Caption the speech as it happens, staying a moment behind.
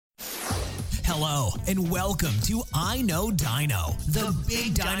Hello, and welcome to I Know Dino, the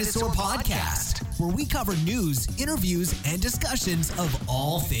Big Dinosaur Podcast, where we cover news, interviews, and discussions of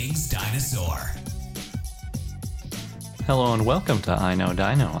all things dinosaur. Hello and welcome to I Know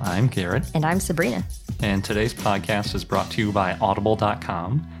Dino. I'm Garrett. And I'm Sabrina. And today's podcast is brought to you by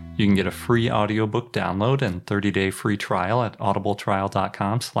Audible.com. You can get a free audiobook download and 30-day free trial at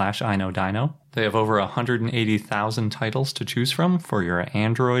audibletrial.com/iknowdino. They have over 180,000 titles to choose from for your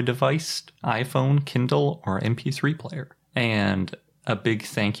Android device, iPhone, Kindle, or MP3 player. And a big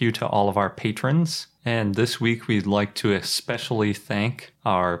thank you to all of our patrons. And this week we'd like to especially thank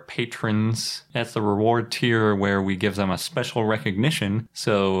our patrons at the reward tier where we give them a special recognition.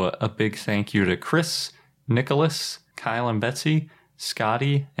 So a big thank you to Chris, Nicholas, Kyle and Betsy,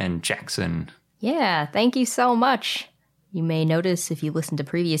 Scotty, and Jackson. Yeah, thank you so much. You may notice if you listen to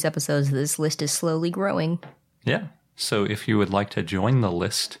previous episodes, this list is slowly growing. Yeah, so if you would like to join the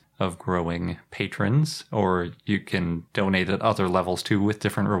list of growing patrons, or you can donate at other levels too with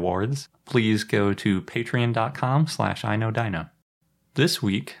different rewards, please go to patreon.com/iknowdino. This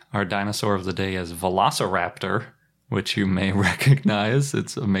week, our dinosaur of the day is Velociraptor, which you may recognize.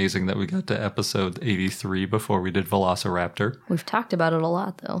 It's amazing that we got to episode 83 before we did Velociraptor. We've talked about it a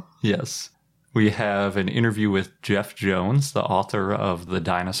lot, though. Yes. We have an interview with Jeff Jones, the author of The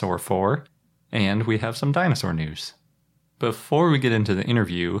Dinosaur 4, and we have some dinosaur news. Before we get into the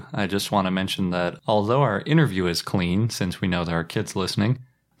interview, I just want to mention that although our interview is clean, since we know there are kids listening,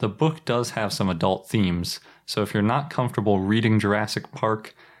 the book does have some adult themes, so if you're not comfortable reading Jurassic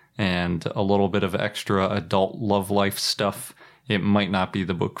Park and a little bit of extra adult love life stuff, it might not be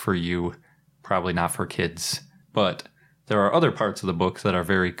the book for you. Probably not for kids. But there are other parts of the book that are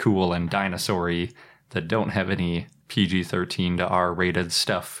very cool and dinosaur-y that don't have any PG-13 to R-rated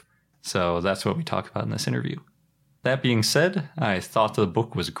stuff. So that's what we talk about in this interview. That being said, I thought the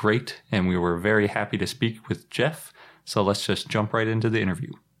book was great, and we were very happy to speak with Jeff, so let's just jump right into the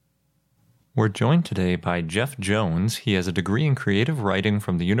interview. We're joined today by Jeff Jones. He has a degree in creative writing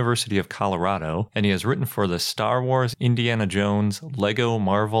from the University of Colorado, and he has written for the Star Wars, Indiana Jones, Lego,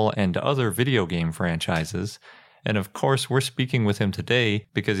 Marvel, and other video game franchises. And of course, we're speaking with him today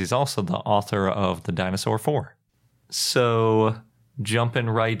because he's also the author of The Dinosaur 4. So, jumping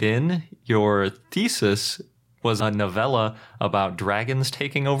right in, your thesis was a novella about dragons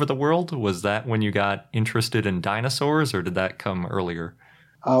taking over the world. Was that when you got interested in dinosaurs, or did that come earlier?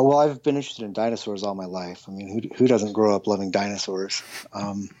 Well, I've been interested in dinosaurs all my life. I mean, who doesn't grow up loving dinosaurs?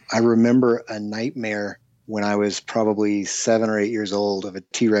 I remember a nightmare when I was probably 7 or 8 years old of a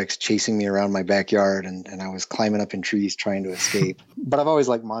T-Rex chasing me around my backyard, and I was climbing up in trees trying to escape. But I've always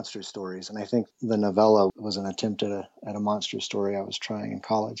liked monster stories, and I think the novella was an attempt at a monster story I was trying in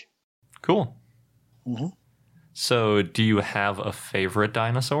college. Cool. Mm-hmm. So do you have a favorite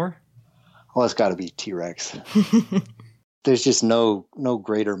dinosaur? Well, it's got to be T-Rex. There's just no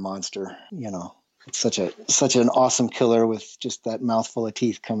greater monster, you know. It's such an awesome killer with just that mouthful of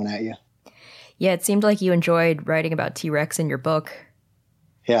teeth coming at you. Yeah, it seemed like you enjoyed writing about T-Rex in your book.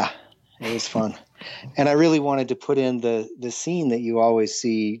 Yeah, it was fun. And I really wanted to put in the scene that you always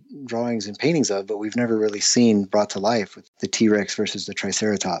see drawings and paintings of, but we've never really seen brought to life with the T-Rex versus the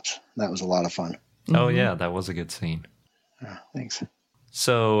Triceratops. That was a lot of fun. Oh, yeah, that was a good scene. Thanks.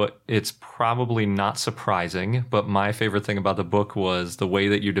 So it's probably not surprising, but my favorite thing about the book was the way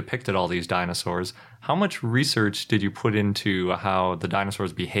that you depicted all these dinosaurs. How much research did you put into how the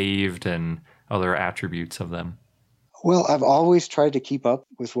dinosaurs behaved and other attributes of them? Well, I've always tried to keep up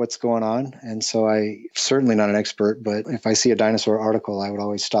with what's going on, and so I'm certainly not an expert, but if I see a dinosaur article, I would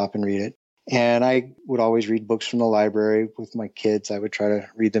always stop and read it. And I would always read books from the library with my kids. I would try to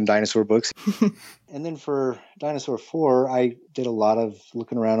read them dinosaur books. And then for Dinosaur 4, I did a lot of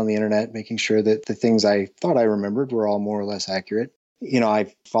looking around on the internet, making sure that the things I thought I remembered were all more or less accurate. You know,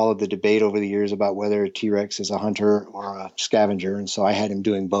 I followed the debate over the years about whether a T-Rex is a hunter or a scavenger. And so I had him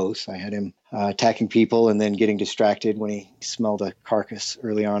doing both. I had him attacking people and then getting distracted when he smelled a carcass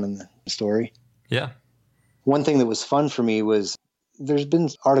early on in the story. Yeah. One thing that was fun for me was there's been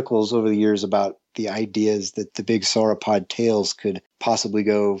articles over the years about the ideas that the big sauropod tails could possibly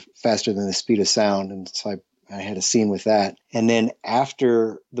go faster than the speed of sound. And so I had a scene with that. And then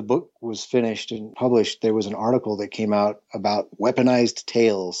after the book was finished and published, there was an article that came out about weaponized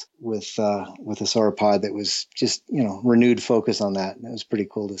tails with a sauropod that was just, you know, renewed focus on that. And it was pretty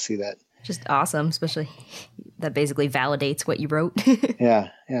cool to see that. Just awesome, especially that basically validates what you wrote. Yeah,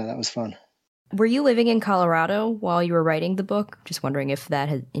 that was fun. Were you living in Colorado while you were writing the book? Just wondering if that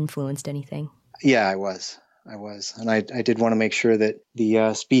had influenced anything. Yeah, I was. And I did want to make sure that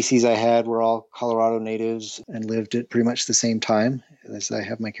the species I had were all Colorado natives and lived at pretty much the same time as I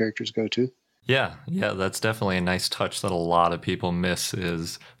have my characters go to. Yeah, that's definitely a nice touch that a lot of people miss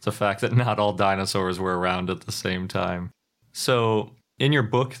is the fact that not all dinosaurs were around at the same time. So, in your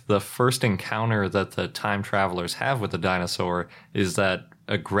book, the first encounter that the time travelers have with the dinosaur is that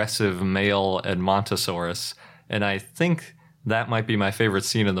aggressive male Edmontosaurus, and I think that might be my favorite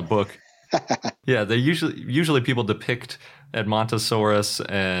scene in the book. Yeah, they usually people depict Edmontosaurus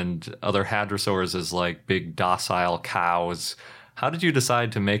and other hadrosaurs as like big docile cows. How did you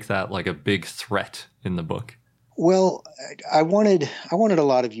decide to make that like a big threat in the book? Well, I wanted a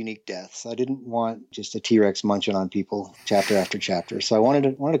lot of unique deaths. I didn't want just a T-Rex munching on people chapter after chapter. So I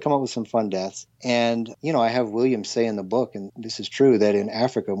wanted to come up with some fun deaths. And, I have William say in the book, and this is true, that in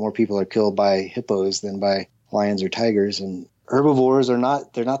Africa, more people are killed by hippos than by lions or tigers. And herbivores they're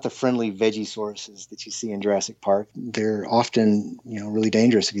not the friendly veggie-sauruses that you see in Jurassic Park. They're often, really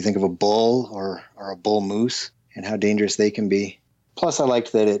dangerous if you think of a bull or a bull moose and how dangerous they can be. Plus, I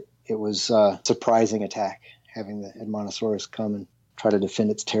liked that it was a surprising attack, having the Edmontosaurus come and try to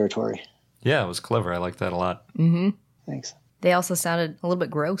defend its territory. Yeah, it was clever. I like that a lot. Mm-hmm. Thanks. They also sounded a little bit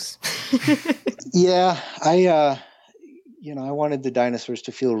gross. Yeah, I wanted the dinosaurs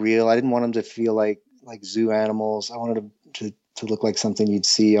to feel real. I didn't want them to feel like zoo animals. I wanted them to look like something you'd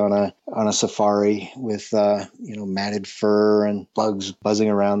see on a safari with matted fur and bugs buzzing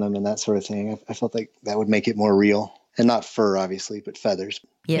around them and that sort of thing. I felt like that would make it more real, and not fur, obviously, but feathers.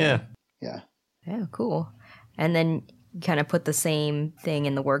 Yeah. Yeah. Oh, cool. And then you kind of put the same thing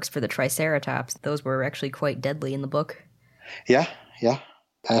in the works for the Triceratops. Those were actually quite deadly in the book. Yeah.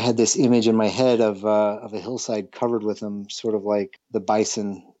 I had this image in my head of a hillside covered with them, sort of like the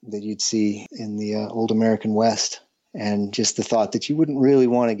bison that you'd see in the old American West. And just the thought that you wouldn't really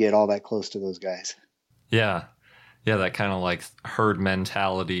want to get all that close to those guys. Yeah, that kind of like herd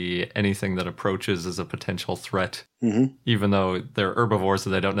mentality. Anything that approaches is a potential threat. Mm-hmm. Even though they're herbivores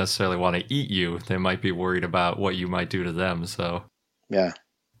and they don't necessarily want to eat you, they might be worried about what you might do to them. So, yeah.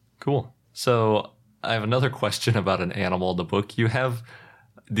 Cool. So I have another question about an animal in the book. You have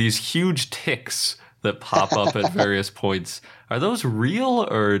these huge ticks that pop up at various points. Are those real,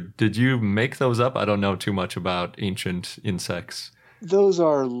 or did you make those up? I don't know too much about ancient insects. Those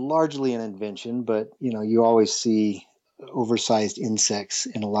are largely an invention, but you always see oversized insects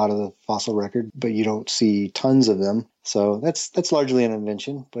in a lot of the fossil record, but you don't see tons of them. So that's largely an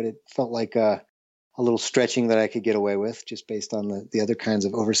invention, but it felt like a little stretching that I could get away with just based on the other kinds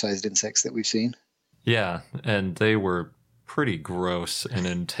of oversized insects that we've seen. Yeah, and they were pretty gross and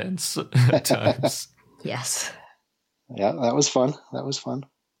intense at times. Yes. Yeah, that was fun.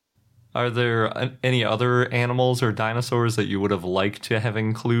 Are there any other animals or dinosaurs that you would have liked to have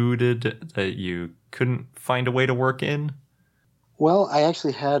included that you couldn't find a way to work in? Well, I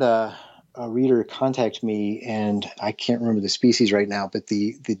actually had a reader contact me, and I can't remember the species right now, but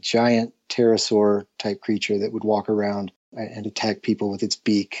the giant pterosaur type creature that would walk around and attack people with its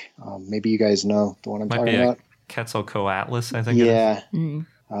beak. Maybe you guys know the one I'm talking about. Quetzalcoatlus, I think. Yeah. It is.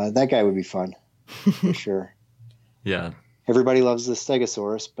 Mm. That guy would be fun for sure. Yeah. Everybody loves the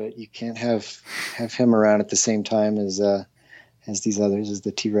Stegosaurus, but you can't have him around at the same time as these others, as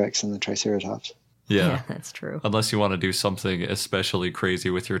the T-Rex and the Triceratops. Yeah, that's true. Unless you want to do something especially crazy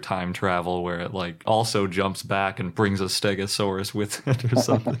with your time travel where it like also jumps back and brings a Stegosaurus with it or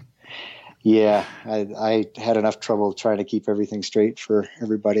something. Yeah, I had enough trouble trying to keep everything straight for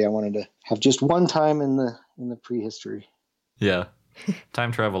everybody. I wanted to have just one time in the prehistory. Yeah.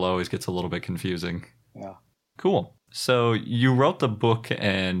 Time travel always gets a little bit confusing. Yeah. Cool. So you wrote the book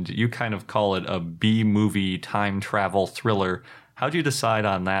and you kind of call it a B-movie time travel thriller. How'd you decide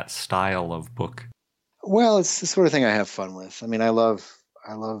on that style of book? Well, it's the sort of thing I have fun with. I mean, I love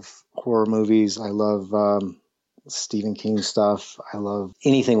horror movies. I love Stephen King stuff. I love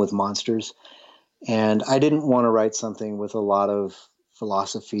anything with monsters. And I didn't want to write something with a lot of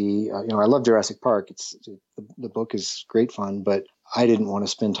philosophy. I love Jurassic Park. The book is great fun, but I didn't want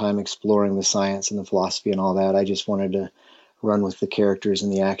to spend time exploring the science and the philosophy and all that. I just wanted to run with the characters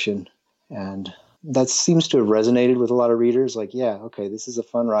and the action. And that seems to have resonated with a lot of readers. Like, yeah, okay, this is a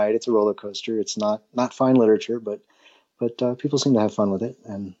fun ride. It's a roller coaster. It's not fine literature, but people seem to have fun with it,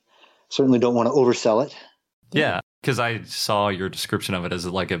 and certainly don't want to oversell it. Yeah, because I saw your description of it as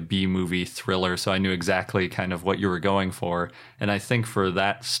like a B-movie thriller, so I knew exactly kind of what you were going for. And I think for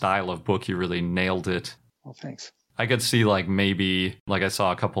that style of book, you really nailed it. Well, thanks. I could see like maybe, like I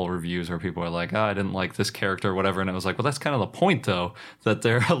saw a couple of reviews where people were like, oh, I didn't like this character or whatever. And I was like, well, that's kind of the point, though, that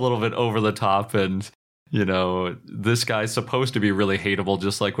they're a little bit over the top and, this guy's supposed to be really hateable,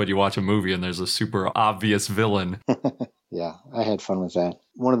 just like when you watch a movie and there's a super obvious villain. Yeah, I had fun with that.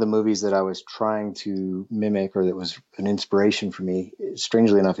 One of the movies that I was trying to mimic, or that was an inspiration for me,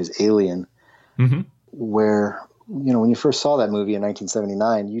 strangely enough, is Alien. Mm-hmm. where, when you first saw that movie in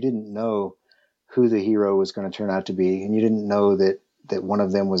 1979, you didn't know who the hero was going to turn out to be, and you didn't know that one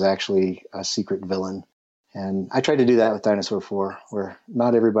of them was actually a secret villain. And I tried to do that with Dinosaur 4, where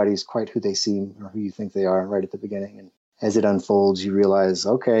not everybody's quite who they seem or who you think they are right at the beginning. And as it unfolds, you realize,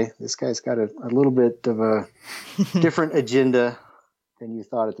 okay, this guy's got a little bit of a different agenda than you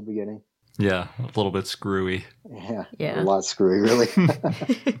thought at the beginning. Yeah, a little bit screwy. Yeah. A lot screwy, really.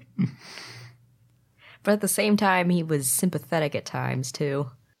 But at the same time, he was sympathetic at times, too.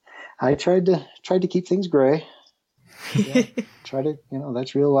 I tried to keep things gray. Yeah,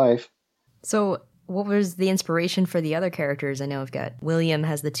 that's real life. So what was the inspiration for the other characters? I know we've got William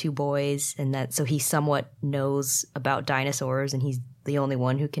has the two boys, and so he somewhat knows about dinosaurs, and he's the only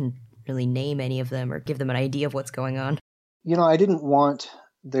one who can really name any of them or give them an idea of what's going on. I didn't want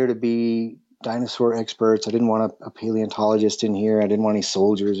there to be dinosaur experts. I didn't want a paleontologist in here. I didn't want any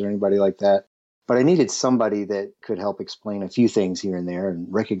soldiers or anybody like that. But I needed somebody that could help explain a few things here and there and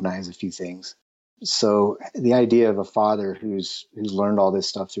recognize a few things. So the idea of a father who's learned all this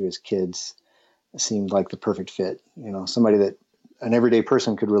stuff through his kids seemed like the perfect fit. Somebody that an everyday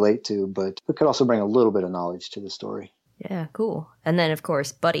person could relate to, but could also bring a little bit of knowledge to the story. Yeah, cool. And then, of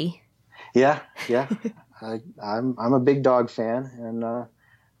course, Buddy. Yeah. I'm a big dog fan, and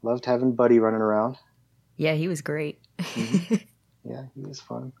loved having Buddy running around. Yeah, he was great. Mm-hmm. Yeah, he was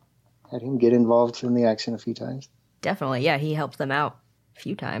fun. Had him get involved in the action a few times. Definitely, yeah, he helped them out a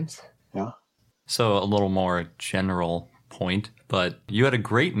few times. Yeah. So a little more general point, but you had a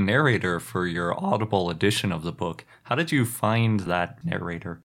great narrator for your Audible edition of the book. How did you find that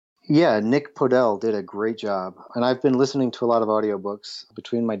narrator? Yeah, Nick Podell did a great job. And I've been listening to a lot of audiobooks.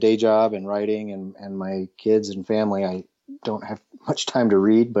 Between my day job and writing and my kids and family, I don't have much time to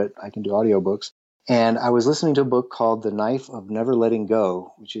read, but I can do audiobooks. And I was listening to a book called The Knife of Never Letting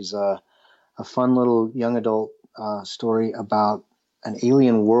Go, which is a fun little young adult story about an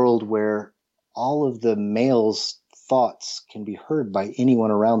alien world where all of the males' thoughts can be heard by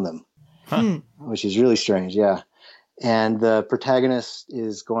anyone around them, which is really strange, yeah. And the protagonist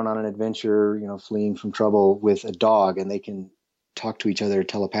is going on an adventure, fleeing from trouble with a dog, and they can talk to each other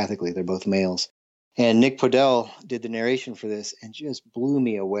telepathically. They're both males. And Nick Podell did the narration for this and just blew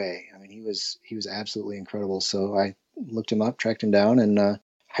me away. I mean, he was absolutely incredible. So I looked him up, tracked him down, and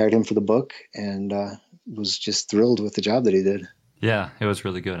hired him for the book, and was just thrilled with the job that he did. Yeah, it was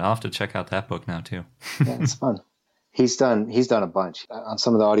really good. I'll have to check out that book now too. Yeah, it's fun. He's done a bunch. On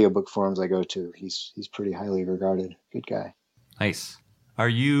some of the audiobook forums I go to, he's pretty highly regarded. Good guy. Nice. Are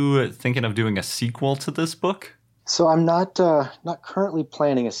you thinking of doing a sequel to this book? So I'm not currently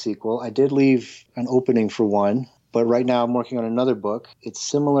planning a sequel. I did leave an opening for one, but right now I'm working on another book. It's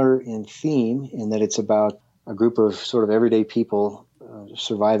similar in theme in that it's about a group of sort of everyday people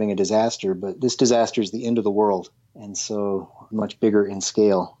surviving a disaster, but this disaster is the end of the world, and so much bigger in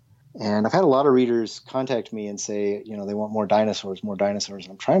scale. And I've had a lot of readers contact me and say, they want more dinosaurs.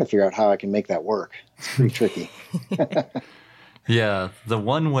 I'm trying to figure out how I can make that work. It's pretty tricky. Yeah, the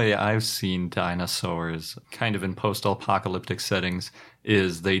one way I've seen dinosaurs kind of in post-apocalyptic settings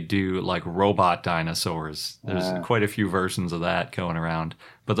is they do like robot dinosaurs. There's quite a few versions of that going around,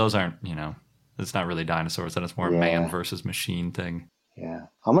 but those aren't, it's not really dinosaurs. Then it's more a man versus machine thing. Yeah,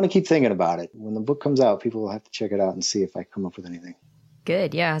 I'm going to keep thinking about it. When the book comes out, people will have to check it out and see if I come up with anything.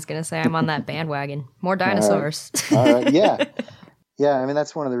 Good, yeah, I was going to say I'm on that bandwagon. More dinosaurs. All right. Yeah. Yeah, I mean,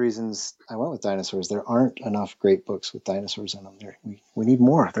 that's one of the reasons I went with dinosaurs. There aren't enough great books with dinosaurs in them. We need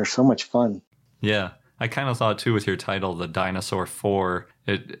more. They're so much fun. Yeah, I kind of thought, too, with your title, The Dinosaur 4,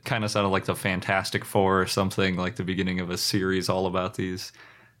 it kind of sounded like the Fantastic Four or something, like the beginning of a series all about these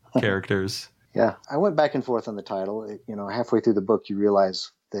characters. Yeah, I went back and forth on the title. Halfway through the book, you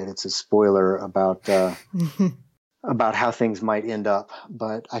realize that it's a spoiler about about how things might end up.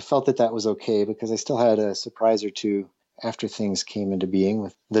 But I felt that was okay because I still had a surprise or two after things came into being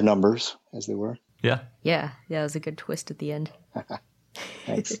with the numbers as they were. Yeah. Yeah, that was a good twist at the end.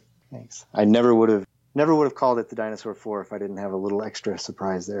 Thanks. I never would have called it The Dinosaur 4 if I didn't have a little extra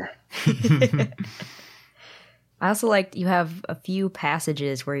surprise there. I also liked you have a few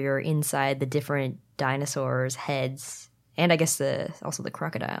passages where you're inside the different dinosaurs' heads, and I guess also the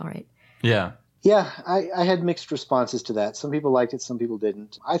crocodile, right? Yeah. Yeah, I had mixed responses to that. Some people liked it, some people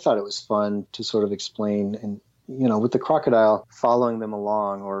didn't. I thought it was fun to sort of explain, and with the crocodile following them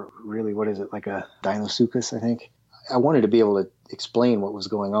along, or really, what is it, like a Deinosuchus, I think. I wanted to be able to explain what was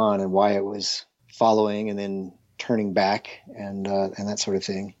going on and why it was following and then turning back and that sort of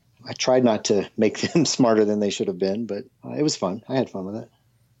thing. I tried not to make them smarter than they should have been, but it was fun. I had fun with it.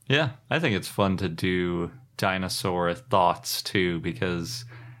 Yeah, I think it's fun to do dinosaur thoughts, too, because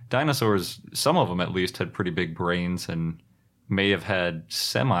Dinosaurs, some of them at least, had pretty big brains and may have had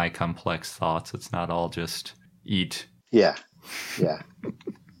semi-complex thoughts. It's not all just eat. Yeah.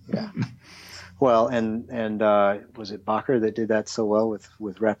 Well, and was it Bacher that did that so well with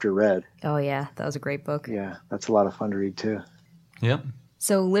Raptor Red? Oh, yeah. That was a great book. Yeah, that's a lot of fun to read, too. Yep.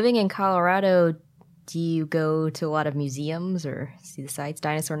 So living in Colorado, do you go to a lot of museums or see the sites,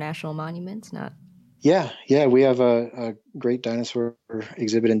 dinosaur national monuments? Not. Yeah. We have a great dinosaur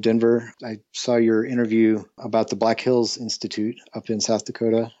exhibit in Denver. I saw your interview about the Black Hills Institute up in South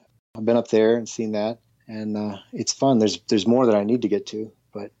Dakota. I've been up there and seen that, and it's fun. There's more that I need to get to,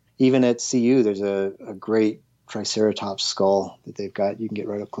 but even at CU, there's a great Triceratops skull that they've got. You can get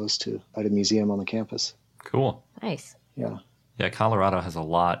right up close to at a museum on the campus. Cool. Nice. Yeah. Yeah, Colorado has a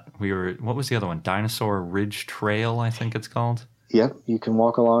lot. What was the other one? Dinosaur Ridge Trail, I think it's called. Yep, you can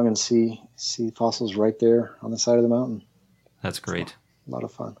walk along and see fossils right there on the side of the mountain. That's great. A lot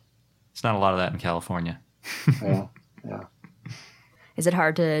of fun. It's not a lot of that in California. Yeah. Is it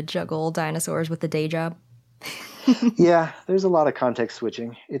hard to juggle dinosaurs with the day job? Yeah, there's a lot of context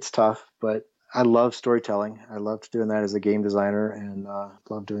switching. It's tough, but I love storytelling. I loved doing that as a game designer, and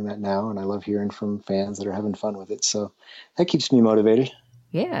love doing that now, and I love hearing from fans that are having fun with it. So that keeps me motivated.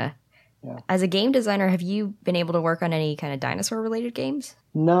 Yeah. Yeah. As a game designer, have you been able to work on any kind of dinosaur-related games?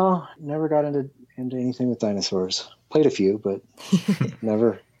 No, never got into anything with dinosaurs. Played a few, but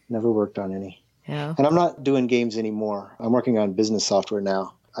never worked on any. Yeah. And I'm not doing games anymore. I'm working on business software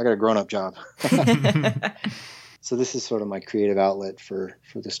now. I got a grown-up job. So this is sort of my creative outlet for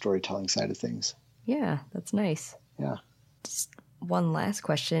the storytelling side of things. Yeah, that's nice. Yeah. Just one last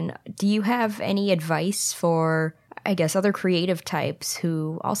question. Do you have any advice for, I guess, other creative types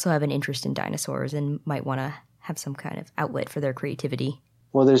who also have an interest in dinosaurs and might want to have some kind of outlet for their creativity?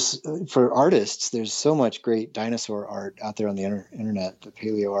 Well, for artists, there's so much great dinosaur art out there on the internet. The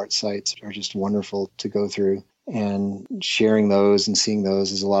paleo art sites are just wonderful to go through, and sharing those and seeing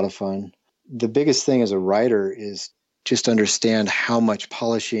those is a lot of fun. The biggest thing as a writer is just understand how much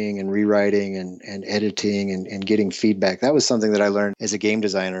polishing and rewriting and editing and getting feedback. That was something that I learned as a game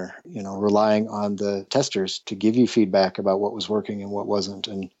designer, relying on the testers to give you feedback about what was working and what wasn't.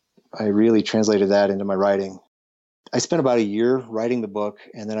 And I really translated that into my writing. I spent about a year writing the book,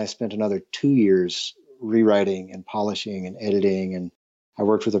 and then I spent another 2 years rewriting and polishing and editing. And I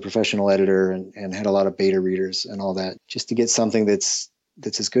worked with a professional editor and had a lot of beta readers and all that, just to get something that's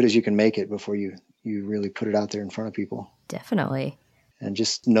as good as you can make it before you really put it out there in front of people. Definitely. And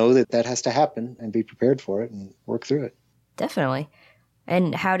just know that has to happen and be prepared for it and work through it. Definitely.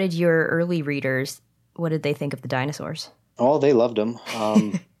 And how did your early readers, what did they think of the dinosaurs? Oh, they loved them.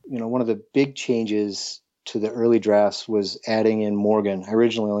 One of the big changes to the early drafts was adding in Morgan. I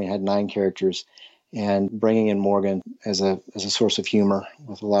originally only had 9 characters, and bringing in Morgan as a source of humor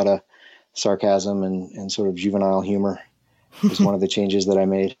with a lot of sarcasm and sort of juvenile humor was one of the changes that I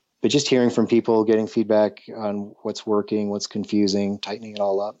made. But just hearing from people, getting feedback on what's working, what's confusing, tightening it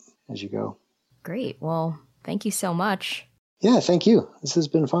all up as you go. Great. Well, thank you so much. Yeah, thank you. This has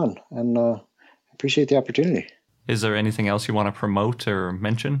been fun, and I appreciate the opportunity. Is there anything else you want to promote or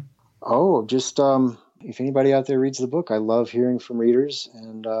mention? Oh, just if anybody out there reads the book, I love hearing from readers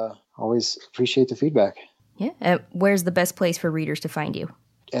and always appreciate the feedback. Yeah. Where's the best place for readers to find you?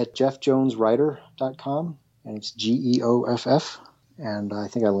 At jeffjoneswriter.com, and it's GEOFF. And I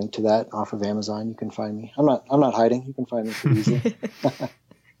think I linked to that off of Amazon. You can find me. I'm not hiding. You can find me pretty easily.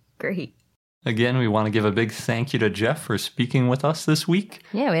 Great. Again, we want to give a big thank you to Jeff for speaking with us this week.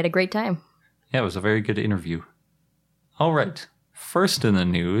 Yeah, we had a great time. Yeah, it was a very good interview. All right. First in the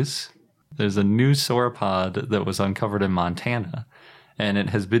news, there's a new sauropod that was uncovered in Montana, and it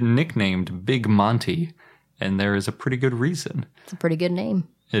has been nicknamed Big Monty, and there is a pretty good reason. It's a pretty good name.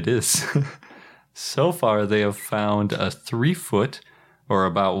 It is. So far, they have found a 3-foot, or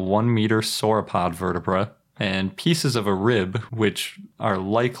about 1 meter sauropod vertebra, and pieces of a rib, which are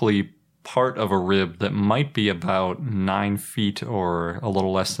likely part of a rib that might be about 9 feet or a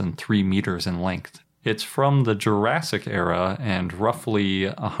little less than 3 meters in length. It's from the Jurassic era and roughly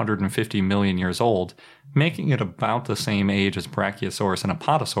 150 million years old, making it about the same age as Brachiosaurus and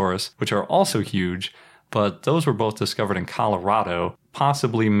Apatosaurus, which are also huge, but those were both discovered in Colorado,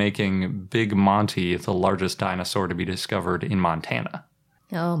 possibly making Big Monty the largest dinosaur to be discovered in Montana.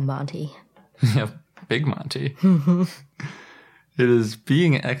 Oh, Monty. Yep, Big Monty. It is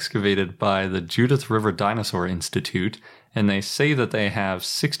being excavated by the Judith River Dinosaur Institute, and they say that they have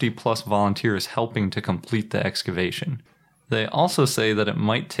 60-plus volunteers helping to complete the excavation. They also say that it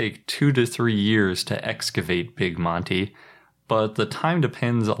might take 2 to 3 years to excavate Big Monty, but the time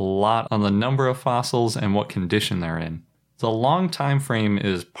depends a lot on the number of fossils and what condition they're in. The long time frame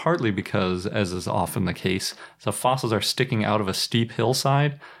is partly because, as is often the case, the fossils are sticking out of a steep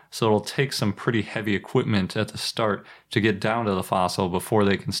hillside, so it'll take some pretty heavy equipment at the start to get down to the fossil before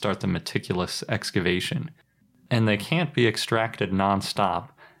they can start the meticulous excavation. And they can't be extracted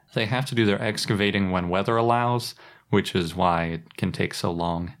non-stop. They have to do their excavating when weather allows, which is why it can take so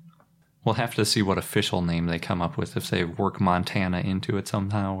long. We'll have to see what official name they come up with if they work Montana into it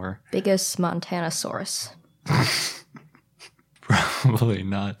somehow, or... Biggest Montanosaurus. Probably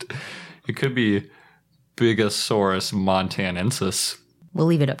not. It could be Bigosaurus montanensis. We'll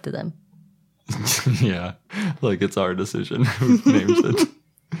leave it up to them. Yeah, like it's our decision who names it.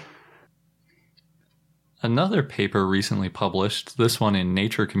 Another paper recently published, this one in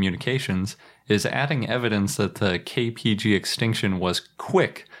Nature Communications, is adding evidence that the KPG extinction was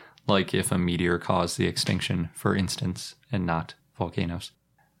quick, like if a meteor caused the extinction, for instance, and not volcanoes.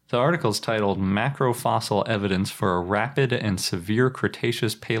 The article is titled Macrofossil Evidence for a Rapid and Severe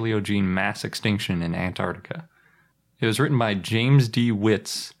Cretaceous Paleogene Mass Extinction in Antarctica. It was written by James D.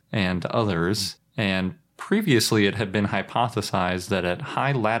 Witz and others, and previously it had been hypothesized that at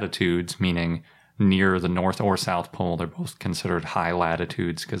high latitudes, meaning near the North or South Pole, they're both considered high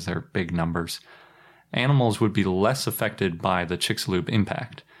latitudes because they're big numbers, animals would be less affected by the Chicxulub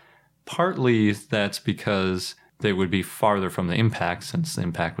impact. Partly that's because they would be farther from the impact, since the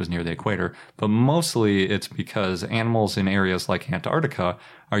impact was near the equator, but mostly it's because animals in areas like Antarctica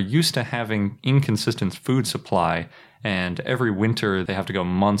are used to having inconsistent food supply, and every winter they have to go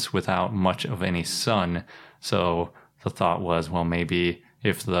months without much of any sun. So the thought was, well, maybe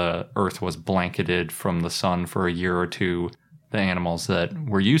if the Earth was blanketed from the sun for a year or two, the animals that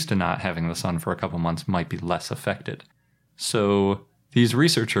were used to not having the sun for a couple months might be less affected. So these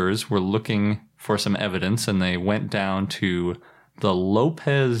researchers were looking for some evidence, and they went down to the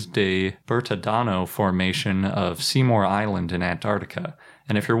Lopez de Bertadano formation of Seymour Island in Antarctica.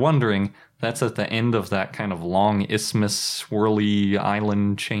 And if you're wondering, that's at the end of that kind of long isthmus, swirly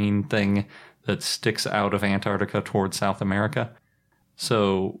island chain thing that sticks out of Antarctica towards South America.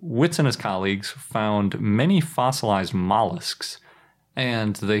 So Witz and his colleagues found many fossilized mollusks,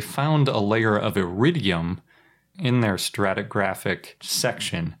 and they found a layer of iridium in their stratigraphic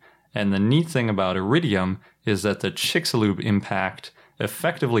section. And the neat thing about iridium is that the Chicxulub impact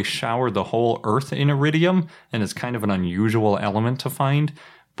effectively showered the whole Earth in iridium, and it's kind of an unusual element to find,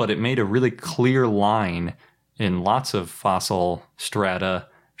 but it made a really clear line in lots of fossil strata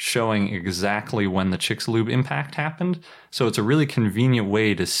showing exactly when the Chicxulub impact happened. So it's a really convenient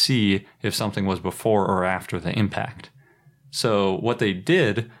way to see if something was before or after the impact. So what they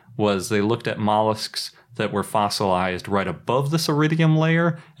did was they looked at mollusks that were fossilized right above this iridium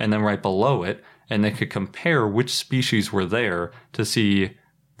layer and then right below it, and they could compare which species were there to see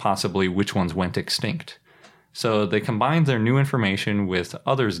possibly which ones went extinct. So they combined their new information with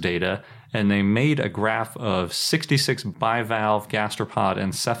others' data, and they made a graph of 66 bivalve gastropod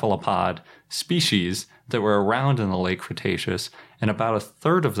and cephalopod species that were around in the late Cretaceous, and about a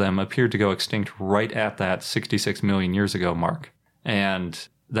third of them appeared to go extinct right at that 66 million years ago mark. And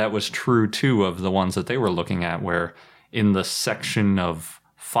that was true, too, of the ones that they were looking at, where in the section of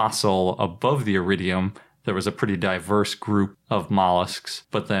fossil above the iridium, there was a pretty diverse group of mollusks,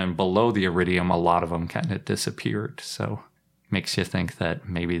 but then below the iridium, a lot of them kind of disappeared. So makes you think that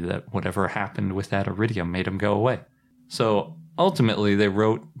maybe that whatever happened with that iridium made them go away. So ultimately, they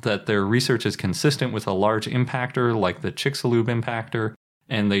wrote that their research is consistent with a large impactor like the Chicxulub impactor,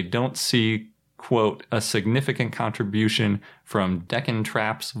 and they don't see, quote, a significant contribution from Deccan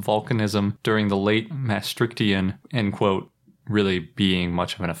Traps volcanism during the late Maastrichtian, end quote, really being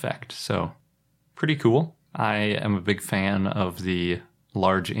much of an effect. So pretty cool. I am a big fan of the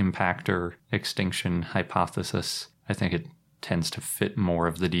large impactor extinction hypothesis. I think it tends to fit more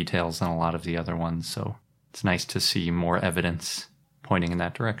of the details than a lot of the other ones, so it's nice to see more evidence pointing in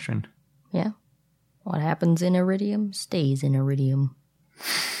that direction. Yeah. What happens in iridium stays in iridium.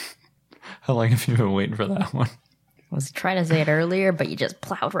 How long have you been waiting for that one? I was trying to say it earlier, but you just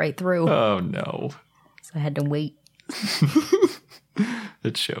plowed right through. Oh, no. So I had to wait.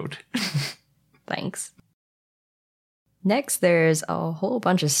 It showed. Thanks. Next, there's a whole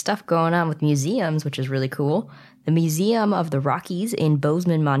bunch of stuff going on with museums, which is really cool. The Museum of the Rockies in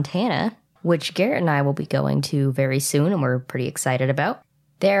Bozeman, Montana, which Garrett and I will be going to very soon, and we're pretty excited about.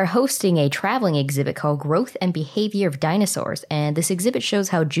 They're hosting a traveling exhibit called Growth and Behavior of Dinosaurs, and this exhibit shows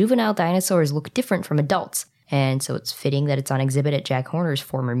how juvenile dinosaurs look different from adults, and so it's fitting that it's on exhibit at Jack Horner's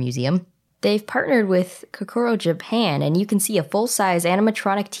former museum. They've partnered with Kokoro Japan, and you can see a full-size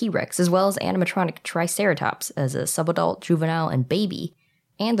animatronic T-Rex as well as animatronic Triceratops as a subadult, juvenile, and baby.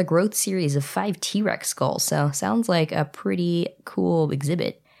 and the growth series of 5 T-Rex skulls. So sounds like a pretty cool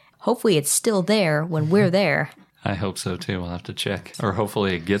exhibit. Hopefully it's still there when we're there. I hope so too. We'll have to check. Or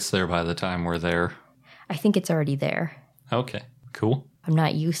hopefully it gets there by the time we're there. I think it's already there. Okay, cool. I'm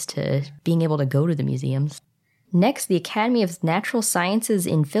not used to being able to go to the museums. Next, the Academy of Natural Sciences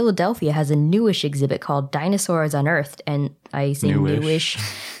in Philadelphia has a newish exhibit called Dinosaurs Unearthed. And I say newish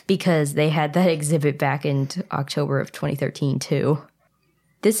because they had that exhibit back in October of 2013 too.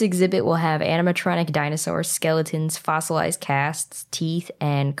 This exhibit will have animatronic dinosaurs, skeletons, fossilized casts, teeth,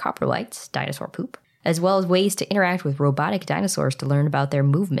 and coprolites, dinosaur poop, as well as ways to interact with robotic dinosaurs to learn about their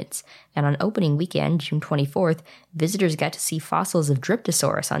movements. And on opening weekend, June 24th, visitors got to see fossils of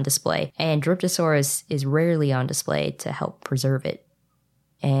Dryptosaurus on display, and Dryptosaurus is rarely on display to help preserve it.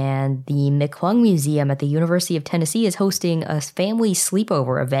 And the McClung Museum at the University of Tennessee is hosting a family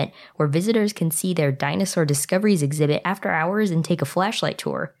sleepover event where visitors can see their Dinosaur Discoveries exhibit after hours and take a flashlight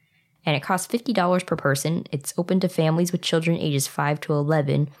tour. And it costs $50 per person. It's open to families with children ages 5 to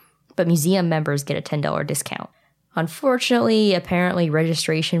 11, but museum members get a $10 discount. Unfortunately, apparently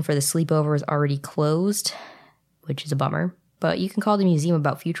registration for the sleepover is already closed, which is a bummer. But you can call the museum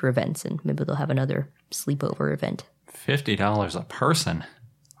about future events, and maybe they'll have another sleepover event. $50 a person?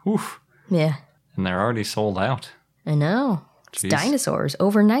 Oof. Yeah. And they're already sold out. I know. It's dinosaurs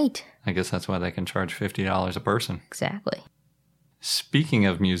overnight. I guess that's why they can charge $50 a person. Exactly. Speaking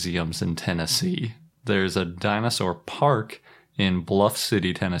of museums in Tennessee, there's a dinosaur park in Bluff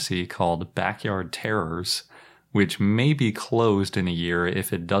City, Tennessee called Backyard Terrors, which may be closed in a year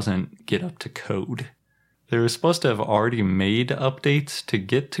if it doesn't get up to code. They were supposed to have already made updates to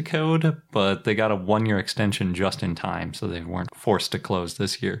get to code, but they got a 1-year extension just in time, so they weren't forced to close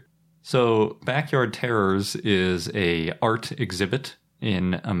this year. So Backyard Terrors is a art exhibit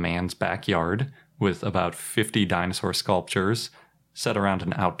in a man's backyard with about 50 dinosaur sculptures set around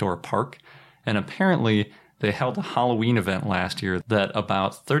an outdoor park. And apparently they held a Halloween event last year that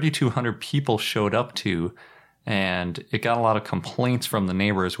about 3,200 people showed up to, and it got a lot of complaints from the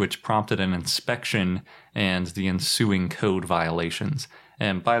neighbors, which prompted an inspection and the ensuing code violations.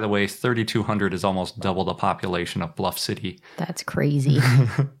 And by the way, 3,200 is almost double the population of Bluff City. That's crazy.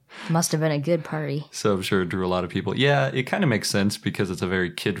 Must have been a good party. So I'm sure it drew a lot of people. Yeah, it kind of makes sense because it's a very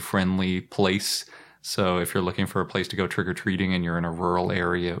kid-friendly place. So if you're looking for a place to go trick-or-treating and you're in a rural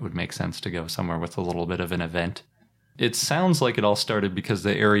area, it would make sense to go somewhere with a little bit of an event. It sounds like it all started because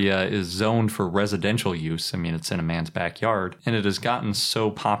the area is zoned for residential use. I mean, it's in a man's backyard, and it has gotten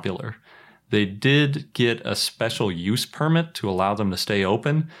so popular. They did get a special use permit to allow them to stay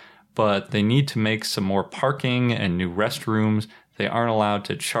open, but they need to make some more parking and new restrooms. They aren't allowed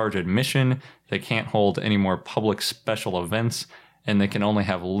to charge admission. They can't hold any more public special events, and they can only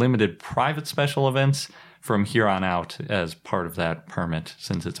have limited private special events from here on out as part of that permit,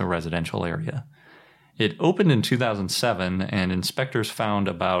 since it's a residential area. It opened in 2007, and inspectors found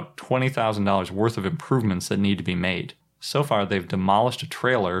about $20,000 worth of improvements that need to be made. So far, they've demolished a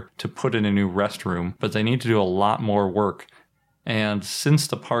trailer to put in a new restroom, but they need to do a lot more work. And since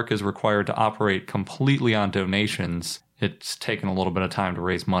the park is required to operate completely on donations, it's taken a little bit of time to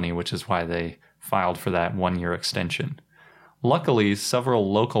raise money, which is why they filed for that 1-year extension. Luckily,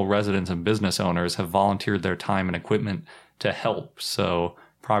 several local residents and business owners have volunteered their time and equipment to help, so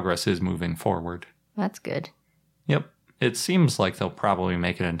progress is moving forward. That's good. Yep. It seems like they'll probably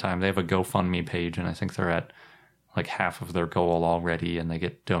make it in time. They have a GoFundMe page, and I think they're at like half of their goal already, and they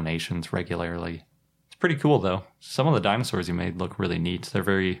get donations regularly. It's pretty cool, though. Some of the dinosaurs he made look really neat. They're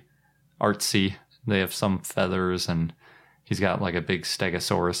very artsy. They have some feathers, and he's got like a big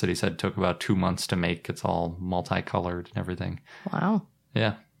stegosaurus that he said took about 2 months to make. It's all multicolored and everything. Wow.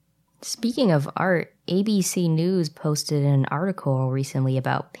 Yeah. Speaking of art, ABC News posted an article recently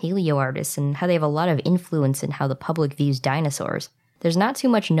about paleo artists and how they have a lot of influence in how the public views dinosaurs. There's not too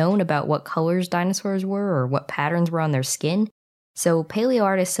much known about what colors dinosaurs were or what patterns were on their skin. So paleo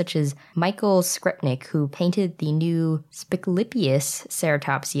artists such as Michael Skripnik, who painted the new Spiclipius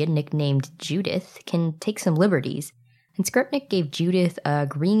ceratopsia nicknamed Judith, can take some liberties. And Skripnik gave Judith a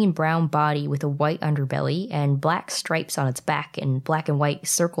green and brown body with a white underbelly and black stripes on its back and black and white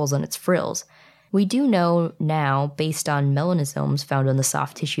circles on its frills. We do know now, based on melanosomes found on the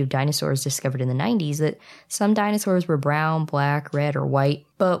soft tissue of dinosaurs discovered in the 90s, that some dinosaurs were brown, black, red, or white,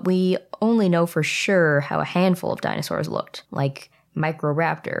 but we only know for sure how a handful of dinosaurs looked, like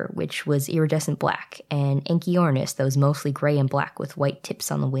Microraptor, which was iridescent black, and Anchiornis, that was mostly gray and black with white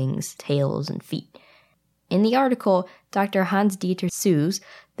tips on the wings, tails, and feet. In the article, Dr. Hans-Dieter Sues,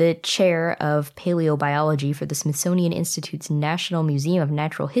 the chair of paleobiology for the Smithsonian Institute's National Museum of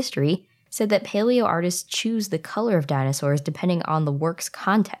Natural History, said that paleo artists choose the color of dinosaurs depending on the work's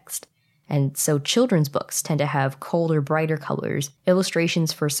context. And so children's books tend to have colder, brighter colors.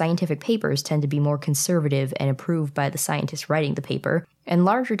 Illustrations for scientific papers tend to be more conservative and approved by the scientists writing the paper. And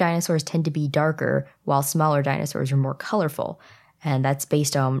larger dinosaurs tend to be darker, while smaller dinosaurs are more colorful. And that's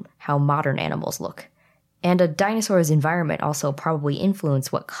based on how modern animals look. And a dinosaur's environment also probably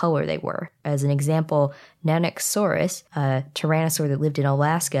influenced what color they were. As an example, Nanoxaurus, a tyrannosaur that lived in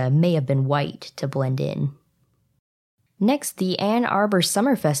Alaska, may have been white to blend in. Next, the Ann Arbor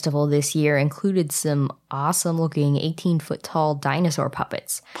Summer Festival this year included some awesome-looking 18-foot-tall dinosaur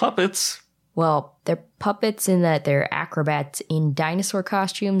puppets. Puppets? Well, they're puppets in that they're acrobats in dinosaur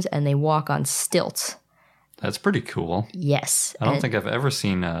costumes and they walk on stilts. That's pretty cool. Yes. I don't think I've ever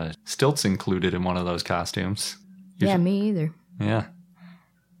seen stilts included in one of those costumes. Yeah, me either. Yeah.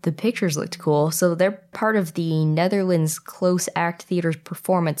 The pictures looked cool. So they're part of the Netherlands Close Act Theater's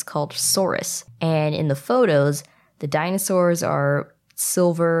performance called Saurus. And in the photos, the dinosaurs are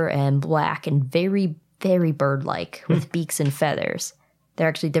silver and black and very, very bird-like with beaks and feathers.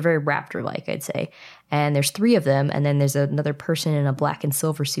 They're very raptor-like, I'd say. And there's 3 of them, and then there's another person in a black and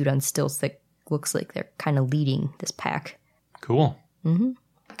silver suit on stilts that looks like they're kind of leading this pack. Cool. Mm-hmm.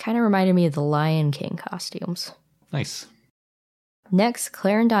 Kind of reminded me of the Lion King costumes. Nice. Next,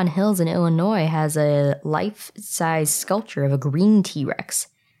 Clarendon Hills in Illinois has a life-size sculpture of a green T-Rex.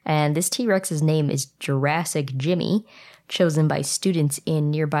 And this T-Rex's name is Jurassic Jimmy, chosen by students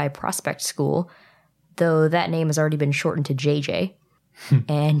in nearby Prospect School, though that name has already been shortened to JJ.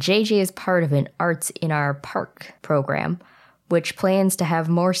 And JJ is part of an Arts in Our Park program, which plans to have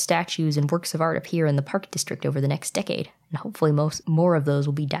more statues and works of art appear in the park district over the next decade. And hopefully more of those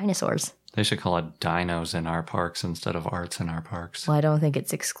will be dinosaurs. They should call it Dinos in Our Parks instead of Arts in Our Parks. Well, I don't think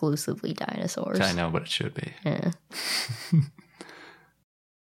it's exclusively dinosaurs. I know, but it should be. Yeah.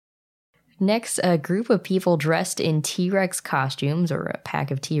 Next, a group of people dressed in T-Rex costumes, or a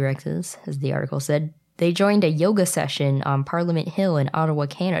pack of T-Rexes, as the article said, they joined a yoga session on Parliament Hill in Ottawa,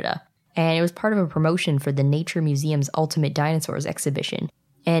 Canada. And it was part of a promotion for the Nature Museum's Ultimate Dinosaurs exhibition.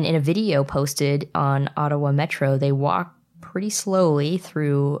 And in a video posted on Ottawa Metro, they walk pretty slowly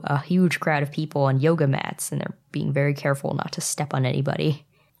through a huge crowd of people on yoga mats, and they're being very careful not to step on anybody.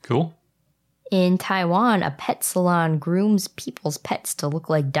 Cool. In Taiwan, a pet salon grooms people's pets to look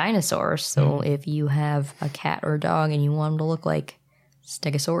like dinosaurs. So if you have a cat or a dog and you want them to look like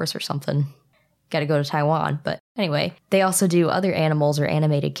Stegosaurus or something, got to go to Taiwan. But anyway, they also do other animals or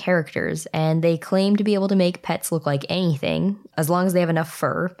animated characters, and they claim to be able to make pets look like anything as long as they have enough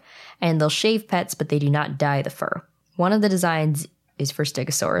fur. And they'll shave pets, but they do not dye the fur. One of the designs is for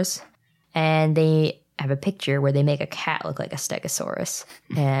Stegosaurus, and they have a picture where they make a cat look like a Stegosaurus.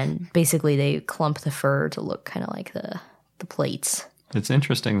 And basically they clump the fur to look kind of like the plates. It's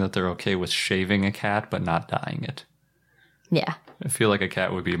interesting that they're okay with shaving a cat, but not dyeing it. Yeah. I feel like a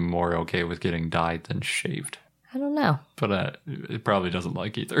cat would be more okay with getting dyed than shaved. I don't know. But it probably doesn't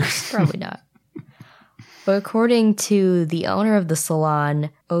like either. Probably not. But according to the owner of the salon,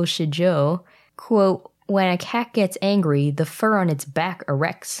 Oh Shijo, quote, "When a cat gets angry, the fur on its back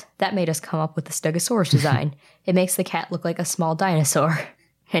erects. That made us come up with the Stegosaurus design. It makes the cat look like a small dinosaur."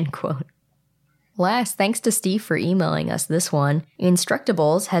 End quote. Last, thanks to Steve for emailing us this one.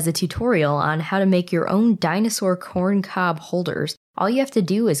 Instructables has a tutorial on how to make your own dinosaur corn cob holders. All you have to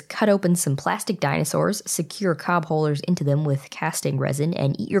do is cut open some plastic dinosaurs, secure cob holders into them with casting resin,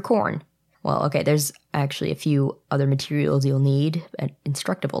 and eat your corn. Well, okay, there's actually a few other materials you'll need.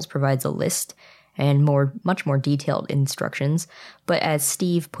 Instructables provides a list and much more detailed instructions. But as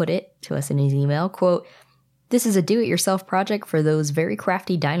Steve put it to us in his email, quote, "This is a do-it-yourself project for those very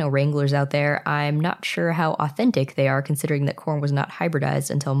crafty dino wranglers out there. I'm not sure how authentic they are, considering that corn was not hybridized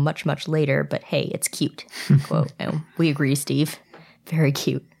until much, much later, but hey, it's cute." Quote. And we agree, Steve. Very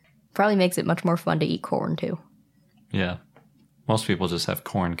cute. Probably makes it much more fun to eat corn, too. Yeah. Most people just have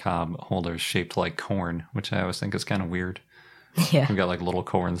corn cob holders shaped like corn, which I always think is kind of weird. Yeah. You've got like little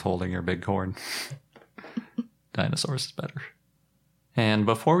corns holding your big corn. Dinosaurs is better. And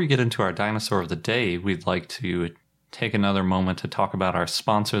before we get into our dinosaur of the day, we'd like to take another moment to talk about our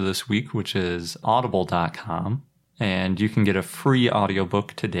sponsor this week, which is audible.com. And you can get a free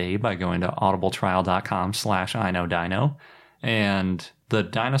audiobook today by going to audibletrial.com/iknowdino. And the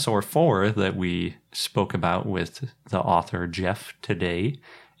Dinosaur 4 that we spoke about with the author Jeff today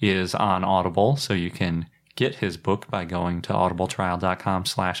is on Audible, so you can get his book by going to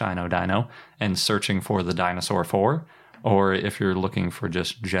audibletrial.com/iknowdino and searching for the Dinosaur 4. Or if you're looking for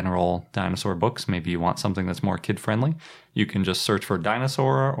just general dinosaur books, maybe you want something that's more kid-friendly, you can just search for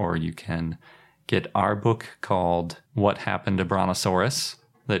dinosaur, or you can get our book called What Happened to Brontosaurus.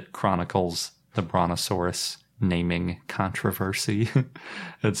 that chronicles the Brontosaurus naming controversy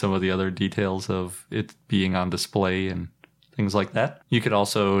and some of the other details of it being on display and things like that. You could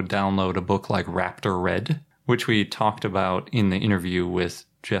also download a book like Raptor Red, which we talked about in the interview with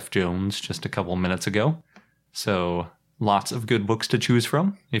Jeff Jones just a couple minutes ago. So lots of good books to choose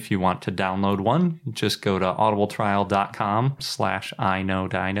from. If you want to download one, just go to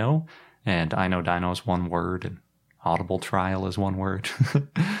audibletrial.com/iknowdino. And I Know Dino is one word and Audible Trial is one word.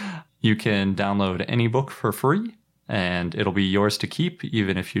 You can download any book for free and it'll be yours to keep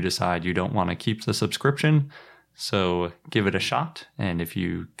even if you decide you don't want to keep the subscription. So give it a shot. And if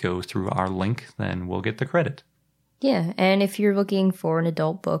you go through our link, then we'll get the credit. Yeah, and if you're looking for an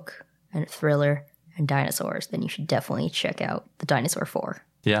adult book and a thriller and dinosaurs, then you should definitely check out The Dinosaur 4.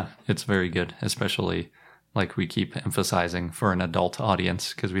 Yeah, it's very good, especially like we keep emphasizing for an adult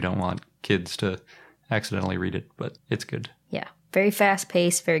audience because we don't want kids to accidentally read it, but it's good. Yeah, very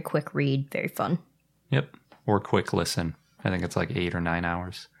fast-paced, very quick read, very fun. Yep, or quick listen. I think it's like 8 or 9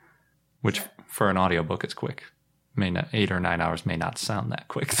 hours, which for an audiobook is quick. 8 or 9 hours may not sound that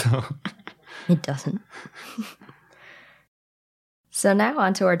quick, though. It doesn't. So now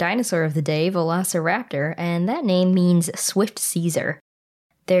on to our dinosaur of the day, Velociraptor, and that name means swift Caesar.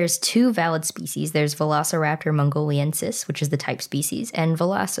 There's 2 valid species. There's Velociraptor mongoliensis, which is the type species, and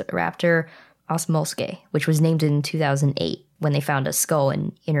Velociraptor osmolske, which was named in 2008 when they found a skull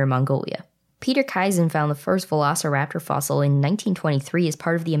in Inner Mongolia. Peter Kaizen found the first Velociraptor fossil in 1923 as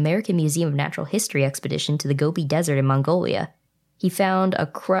part of the American Museum of Natural History expedition to the Gobi Desert in Mongolia. He found a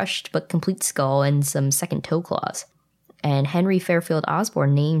crushed but complete skull and some second toe claws. And Henry Fairfield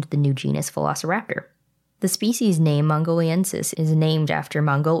Osborn named the new genus Velociraptor. The species name Mongoliensis is named after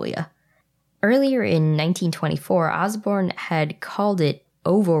Mongolia. Earlier in 1924, Osborn had called it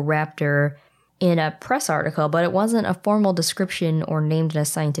Oviraptor in a press article, but it wasn't a formal description or named in a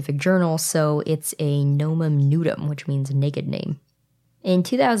scientific journal, so it's a nomen nudum, which means a naked name. In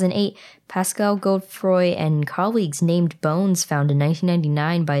 2008, Pascal Godefroy and colleagues named bones found in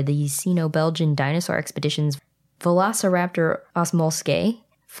 1999 by the Sino-Belgian dinosaur expeditions Velociraptor osmolske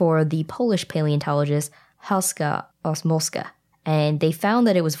for the Polish paleontologist Halska Osmolska, and they found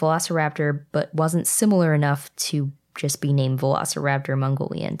that it was Velociraptor but wasn't similar enough to just be named Velociraptor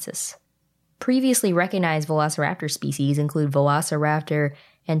mongoliensis. Previously recognized Velociraptor species include Velociraptor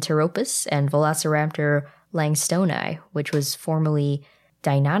anteropus and Velociraptor langstoni, which was formerly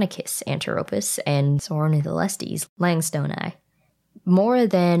Deinonychus anteropus, and Sornitholestes langstoni. More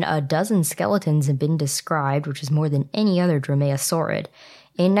than a dozen skeletons have been described, which is more than any other dromaeosaurid.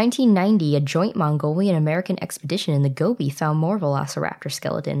 In 1990, a joint Mongolian-American expedition in the Gobi found more Velociraptor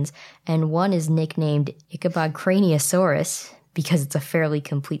skeletons, and one is nicknamed Ichabod Craniosaurus because it's a fairly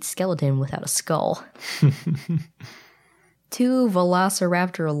complete skeleton without a skull. 2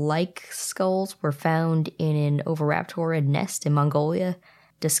 Velociraptor-like skulls were found in an oviraptorid nest in Mongolia,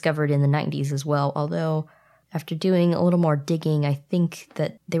 discovered in the 90s as well, although after doing a little more digging, I think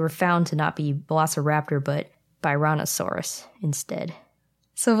that they were found to not be Velociraptor, but Byronosaurus instead.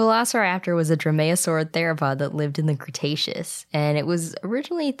 So Velociraptor was a dromaeosaurid theropod that lived in the Cretaceous, and it was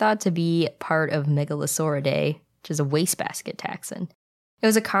originally thought to be part of Megalosauridae, which is a wastebasket taxon. It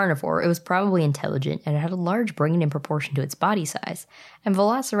was a carnivore, it was probably intelligent, and it had a large brain in proportion to its body size, and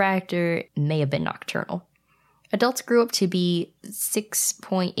Velociraptor may have been nocturnal. Adults grew up to be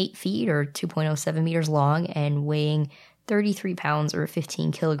 6.8 feet or 2.07 meters long and weighing 33 pounds or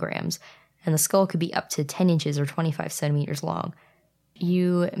 15 kilograms, and the skull could be up to 10 inches or 25 centimeters long.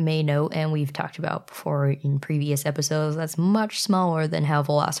 You may know, and we've talked about before in previous episodes, that's much smaller than how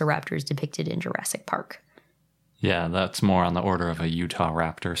Velociraptor is depicted in Jurassic Park. Yeah, that's more on the order of a Utah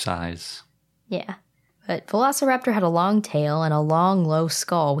raptor size. Yeah, but Velociraptor had a long tail and a long, low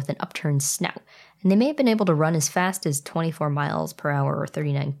skull with an upturned snout, and they may have been able to run as fast as 24 miles per hour or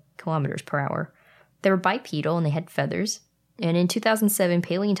 39 kilometers per hour. They were bipedal and they had feathers, and in 2007,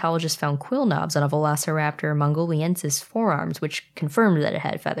 paleontologists found quill knobs on a Velociraptor mongoliensis forearms, which confirmed that it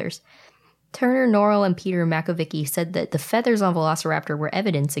had feathers. Turner, Norrell, and Peter Makovicki said that the feathers on Velociraptor were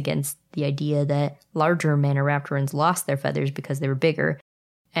evidence against the idea that larger Maniraptorans lost their feathers because they were bigger,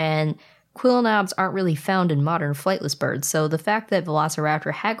 and quill knobs aren't really found in modern flightless birds, so the fact that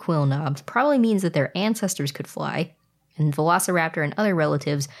Velociraptor had quill knobs probably means that their ancestors could fly, and Velociraptor and other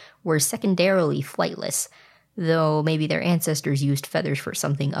relatives were secondarily flightless, though maybe their ancestors used feathers for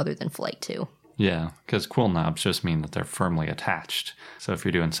something other than flight too. Yeah, because quill knobs just mean that they're firmly attached. So if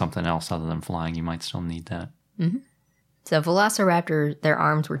you're doing something else other than flying, you might still need that. Mm-hmm. So Velociraptor, their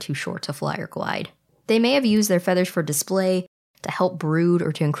arms were too short to fly or glide. They may have used their feathers for display, to help brood,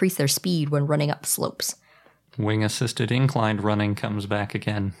 or to increase their speed when running up slopes. Wing-assisted inclined running comes back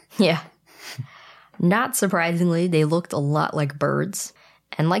again. Yeah. Not surprisingly, they looked a lot like birds.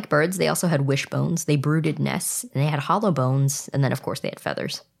 And like birds, they also had wishbones, they brooded nests, and they had hollow bones, and then of course they had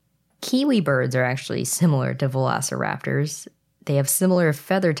feathers. Kiwi birds are actually similar to velociraptors. They have similar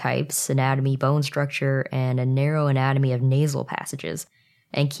feather types, anatomy, bone structure, and a narrow anatomy of nasal passages.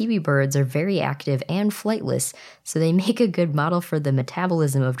 And kiwi birds are very active and flightless, so they make a good model for the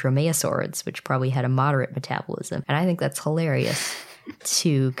metabolism of dromaeosaurids, which probably had a moderate metabolism. And I think that's hilarious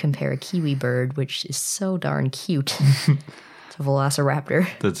to compare a kiwi bird, which is so darn cute, to a velociraptor.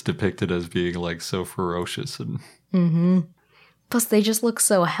 That's depicted as being like so ferocious and... Mm-hmm. Plus, they just look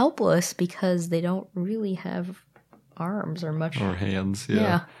so helpless because they don't really have arms or much. Or hands,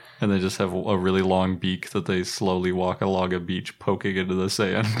 yeah. And they just have a really long beak that they slowly walk along a beach poking into the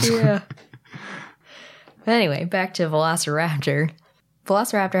sand. Yeah. Anyway, back to Velociraptor.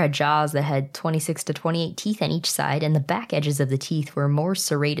 Velociraptor had jaws that had 26 to 28 teeth on each side, and the back edges of the teeth were more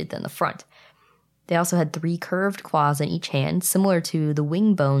serrated than the front. They also had 3 curved claws on each hand, similar to the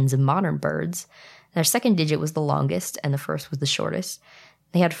wing bones of modern birds. Their second digit was the longest, and the first was the shortest.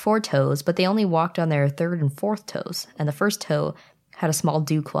 They had 4 toes, but they only walked on their third and fourth toes, and the first toe had a small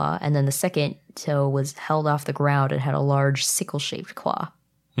dew claw, and then the second toe was held off the ground and had a large sickle-shaped claw.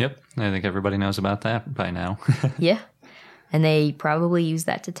 Yep, I think everybody knows about that by now. Yeah, and they probably used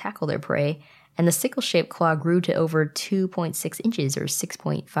that to tackle their prey, and the sickle-shaped claw grew to over 2.6 inches or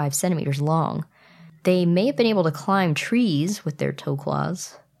 6.5 centimeters long. They may have been able to climb trees with their toe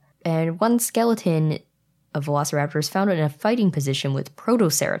claws, and one skeleton of Velociraptor is found in a fighting position with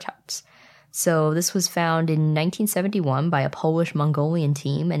Protoceratops. So this was found in 1971 by a Polish-Mongolian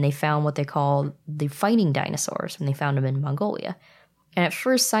team, and they found what they call the fighting dinosaurs when they found them in Mongolia. And at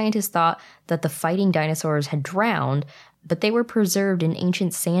first, scientists thought that the fighting dinosaurs had drowned, but they were preserved in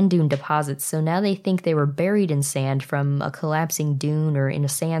ancient sand dune deposits, so now they think they were buried in sand from a collapsing dune or in a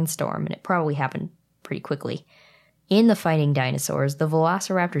sandstorm, and it probably happened pretty quickly. In the fighting dinosaurs, the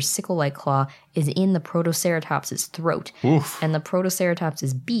Velociraptor's sickle-like claw is in the Protoceratops's throat, Oof. and the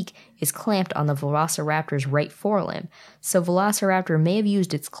Protoceratops's beak is clamped on the Velociraptor's right forelimb. So Velociraptor may have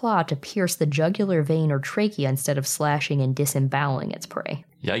used its claw to pierce the jugular vein or trachea instead of slashing and disemboweling its prey.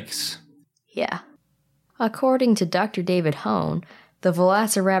 Yikes. Yeah. According to Dr. David Hone, the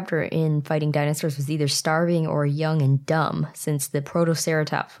Velociraptor in fighting dinosaurs was either starving or young and dumb, since the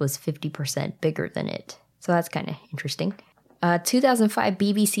Protoceratops was 50% bigger than it. So that's kind of interesting. A 2005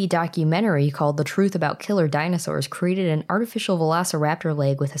 BBC documentary called The Truth About Killer Dinosaurs created an artificial velociraptor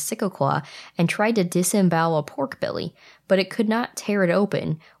leg with a sickle claw and tried to disembowel a pork belly, but it could not tear it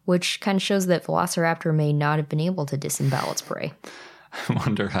open, which kind of shows that Velociraptor may not have been able to disembowel its prey. I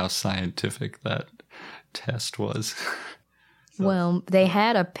wonder how scientific that test was. Well, they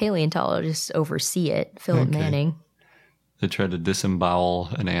had a paleontologist oversee it, Philip Manning. They tried to disembowel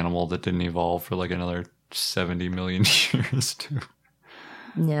an animal that didn't evolve for like another 70 million years, too.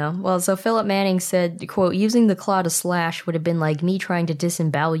 Yeah, well, so Philip Manning said, quote, "Using the claw to slash would have been like me trying to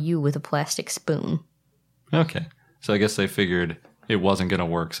disembowel you with a plastic spoon." Okay, so I guess they figured it wasn't going to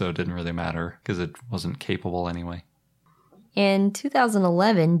work, so it didn't really matter, because it wasn't capable anyway. In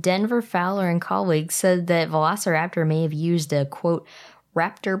 2011, Denver Fowler and colleagues said that Velociraptor may have used a, quote,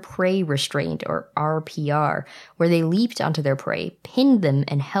 raptor prey restraint, or RPR, where they leaped onto their prey, pinned them,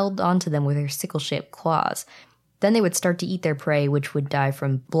 and held onto them with their sickle-shaped claws. Then they would start to eat their prey, which would die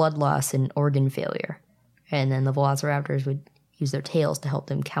from blood loss and organ failure. And then the velociraptors would use their tails to help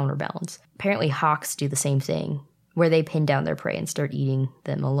them counterbalance. Apparently hawks do the same thing, where they pin down their prey and start eating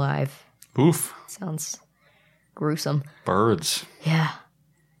them alive. Oof. Sounds gruesome. Birds. Yeah.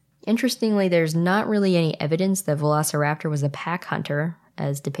 Interestingly, there's not really any evidence that Velociraptor was a pack hunter,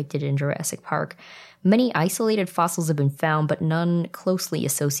 as depicted in Jurassic Park. Many isolated fossils have been found, but none closely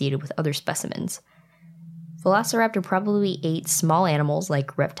associated with other specimens. Velociraptor probably ate small animals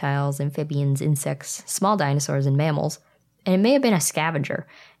like reptiles, amphibians, insects, small dinosaurs, and mammals, and it may have been a scavenger.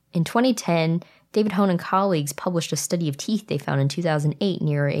 In 2010, David Hone and colleagues published a study of teeth they found in 2008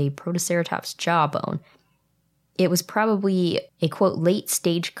 near a Protoceratops jawbone. It was probably a, quote,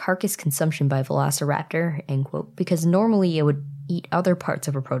 late-stage carcass consumption by Velociraptor, end quote, because normally it would eat other parts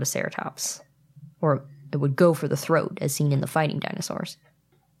of a Protoceratops, or it would go for the throat, as seen in the fighting dinosaurs.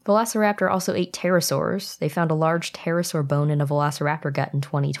 Velociraptor also ate pterosaurs. They found a large pterosaur bone in a Velociraptor gut in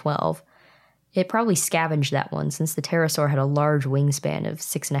 2012. It probably scavenged that one, since the pterosaur had a large wingspan of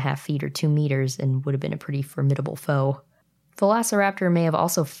 6.5 feet or 2 meters and would have been a pretty formidable foe. Velociraptor may have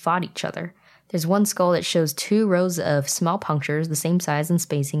also fought each other. There's one skull that shows 2 rows of small punctures, the same size and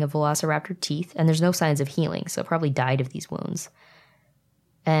spacing of Velociraptor teeth, and there's no signs of healing, so it probably died of these wounds.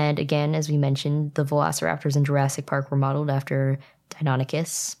 And again, as we mentioned, the velociraptors in Jurassic Park were modeled after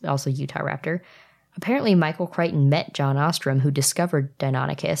Deinonychus, also Utahraptor. Apparently, Michael Crichton met John Ostrom, who discovered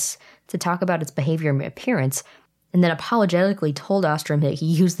Deinonychus, to talk about its behavior and appearance, and then apologetically told Ostrom that he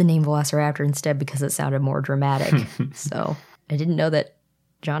used the name Velociraptor instead because it sounded more dramatic. So I didn't know that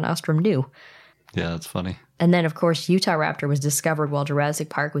John Ostrom knew. Yeah, that's funny. And then, of course, Utahraptor was discovered while Jurassic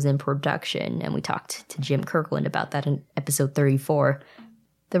Park was in production, and we talked to Jim Kirkland about that in episode 34.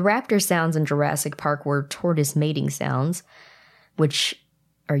 The raptor sounds in Jurassic Park were tortoise mating sounds, which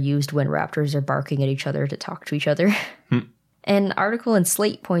are used when raptors are barking at each other to talk to each other. An article in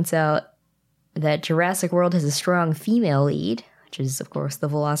Slate points out that Jurassic World has a strong female lead, which is, of course, the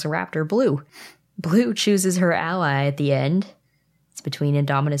Velociraptor Blue. Blue chooses her ally at the end. It's between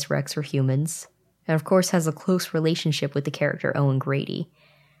Indominus Rex or humans, and of course has a close relationship with the character Owen Grady.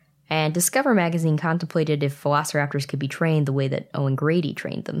 And Discover magazine contemplated if velociraptors could be trained the way that Owen Grady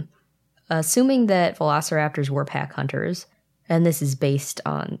trained them. Assuming that velociraptors were pack hunters, and this is based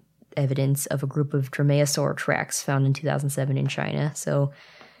on evidence of a group of dromaeosaur tracks found in 2007 in China, so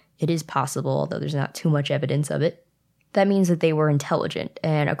it is possible, although there's not too much evidence of it. That means that they were intelligent,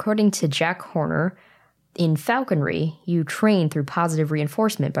 and according to Jack Horner, in falconry, you train through positive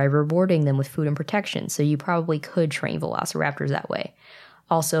reinforcement by rewarding them with food and protection, so you probably could train velociraptors that way.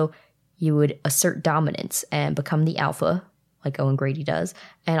 Also, you would assert dominance and become the alpha, like Owen Grady does,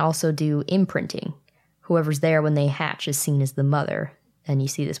 and also do imprinting. Whoever's there when they hatch is seen as the mother, and you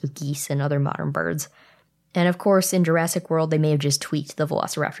see this with geese and other modern birds. And of course, in Jurassic World, they may have just tweaked the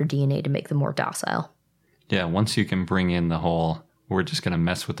velociraptor DNA to make them more docile. Yeah, once you can bring in the whole, we're just going to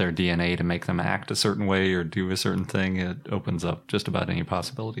mess with their DNA to make them act a certain way or do a certain thing, it opens up just about any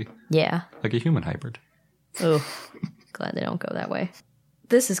possibility. Yeah. Like a human hybrid. Oh, glad they don't go that way.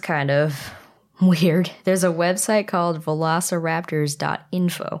 This is kind of weird. There's a website called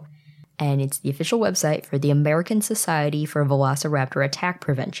velociraptors.info, and it's the official website for the American Society for Velociraptor Attack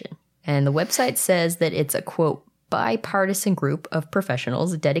Prevention. And the website says that it's a, quote, bipartisan group of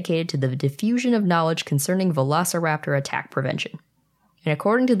professionals dedicated to the diffusion of knowledge concerning velociraptor attack prevention. And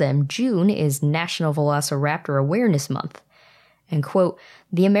according to them, June is National Velociraptor Awareness Month. And, quote,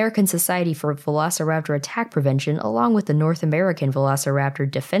 the American Society for Velociraptor Attack Prevention, along with the North American Velociraptor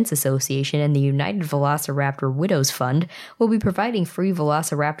Defense Association and the United Velociraptor Widows Fund, will be providing free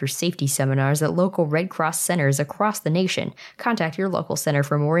velociraptor safety seminars at local Red Cross centers across the nation. Contact your local center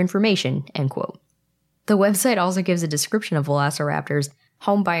for more information, end quote. The website also gives a description of velociraptors,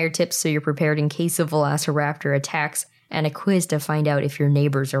 home buyer tips so you're prepared in case of velociraptor attacks, and a quiz to find out if your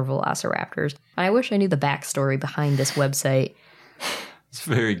neighbors are velociraptors. I wish I knew the backstory behind this website. It's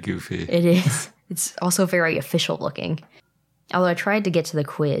very goofy. It is. It's also very official looking. Although I tried to get to the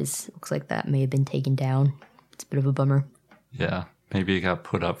quiz. Looks like that may have been taken down. It's a bit of a bummer. Yeah. Maybe it got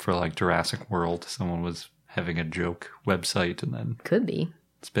put up for like Jurassic World. Someone was having a joke website and then... Could be.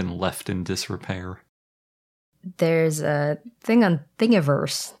 It's been left in disrepair. There's a thing on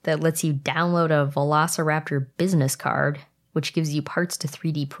Thingiverse that lets you download a Velociraptor business card, which gives you parts to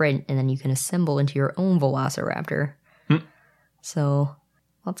 3D print, and then you can assemble into your own Velociraptor. So,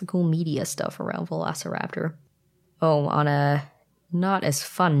 lots of cool media stuff around Velociraptor. Oh, on a not as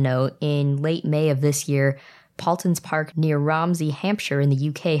fun note, in late May of this year, Paultons Park near Romsey, Hampshire in the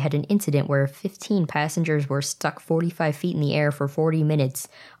UK had an incident where 15 passengers were stuck 45 feet in the air for 40 minutes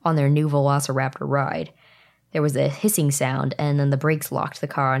on their new Velociraptor ride. There was a hissing sound, and then the brakes locked the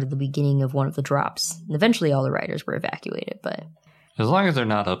car onto the beginning of one of the drops. And eventually all the riders were evacuated, but... As long as they're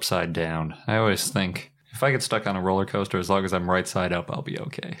not upside down, I always think, if I get stuck on a roller coaster, as long as I'm right side up, I'll be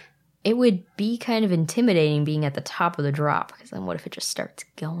okay. It would be kind of intimidating being at the top of the drop, because then what if it just starts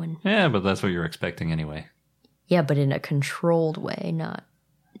going? Yeah, but that's what you're expecting anyway. Yeah, but in a controlled way, not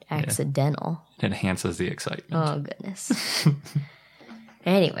accidental. It enhances the excitement. Oh, goodness.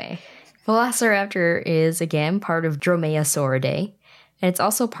 Anyway, Velociraptor is, again, part of Dromaeosauridae, and it's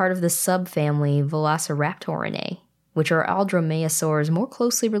also part of the subfamily Velociraptorinae, which are all dromaeosaurs more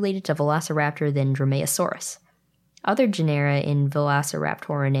closely related to Velociraptor than Dromaeosaurus. Other genera in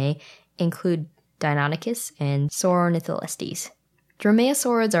Velociraptorinae include Deinonychus and Sauronitholestes.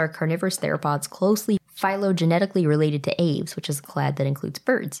 Dromaeosaurids are carnivorous theropods closely phylogenetically related to aves, which is a clade that includes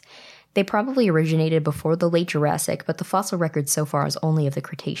birds. They probably originated before the late Jurassic, but the fossil record so far is only of the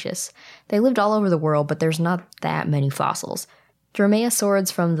Cretaceous. They lived all over the world, but there's not that many fossils.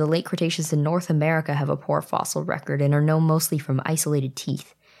 Dromaeosaurids from the late Cretaceous in North America have a poor fossil record and are known mostly from isolated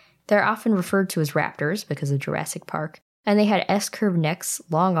teeth. They're often referred to as raptors because of Jurassic Park, and they had S-curved necks,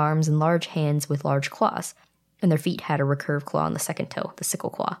 long arms, and large hands with large claws, and their feet had a recurved claw on the second toe, the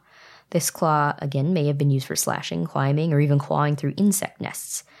sickle claw. This claw, again, may have been used for slashing, climbing, or even clawing through insect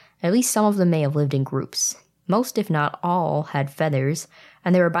nests. At least some of them may have lived in groups. Most, if not all, had feathers,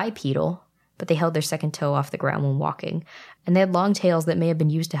 and they were bipedal, but they held their second toe off the ground when walking, and they had long tails that may have been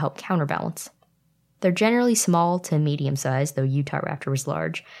used to help counterbalance. They're generally small to medium-sized, though Utahraptor was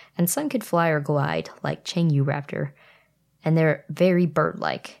large, and some could fly or glide, like Raptor, and they're very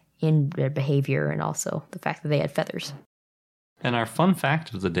bird-like in their behavior and also the fact that they had feathers. And our fun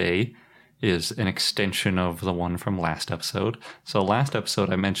fact of the day is an extension of the one from last episode. So last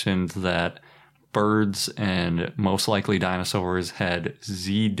episode I mentioned that birds and most likely dinosaurs had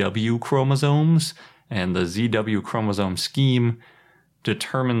ZW chromosomes, and the ZW chromosome scheme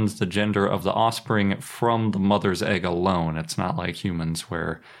determines the gender of the offspring from the mother's egg alone. It's not like humans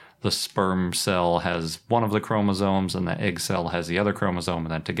where the sperm cell has one of the chromosomes and the egg cell has the other chromosome,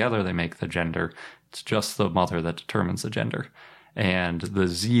 and then together they make the gender. It's just the mother that determines the gender. And the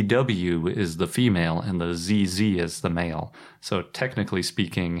ZW is the female and the ZZ is the male. So technically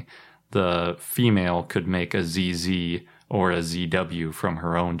speaking, the female could make a ZZ or a ZW from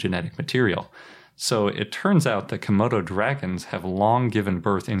her own genetic material. So it turns out that Komodo dragons have long given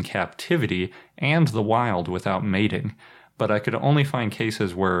birth in captivity and the wild without mating. But I could only find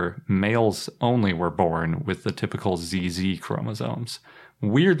cases where males only were born with the typical ZZ chromosomes.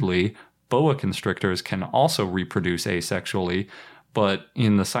 Weirdly, boa constrictors can also reproduce asexually, but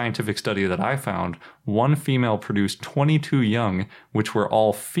in the scientific study that I found, one female produced 22 young, which were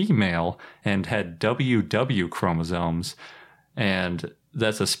all female and had WW chromosomes. And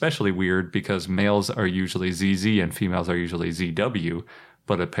that's especially weird because males are usually ZZ and females are usually ZW,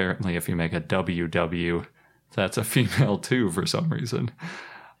 but apparently if you make a WW, that's a female too for some reason.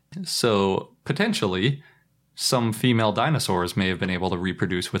 So potentially, some female dinosaurs may have been able to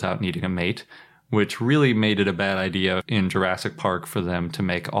reproduce without needing a mate, which really made it a bad idea in Jurassic Park for them to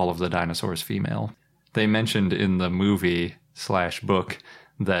make all of the dinosaurs female. They mentioned in the movie/book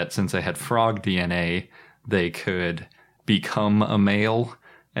that since they had frog DNA, they could become a male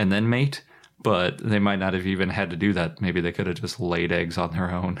and then mate, but they might not have even had to do that. Maybe they could have just laid eggs on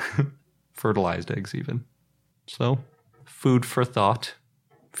their own, fertilized eggs even. So, food for thought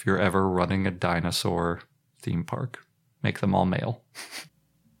if you're ever running a dinosaur theme park. Make them all male.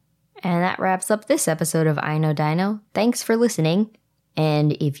 And that wraps up this episode of I Know Dino. Thanks for listening.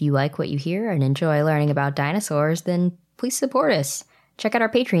 And if you like what you hear and enjoy learning about dinosaurs, then please support us. Check out our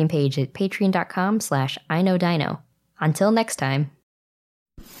Patreon page at patreon.com/iknowdino. Until next time.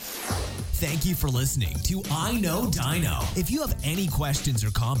 Thank you for listening to I Know Dino. If you have any questions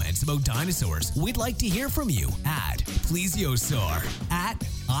or comments about dinosaurs, we'd like to hear from you at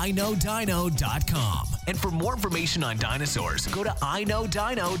plesiosaur@iknowdino.com. And for more information on dinosaurs, go to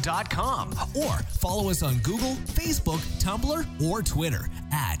iknowdino.com or follow us on Google, Facebook, Tumblr, or Twitter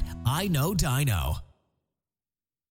at I Know Dino.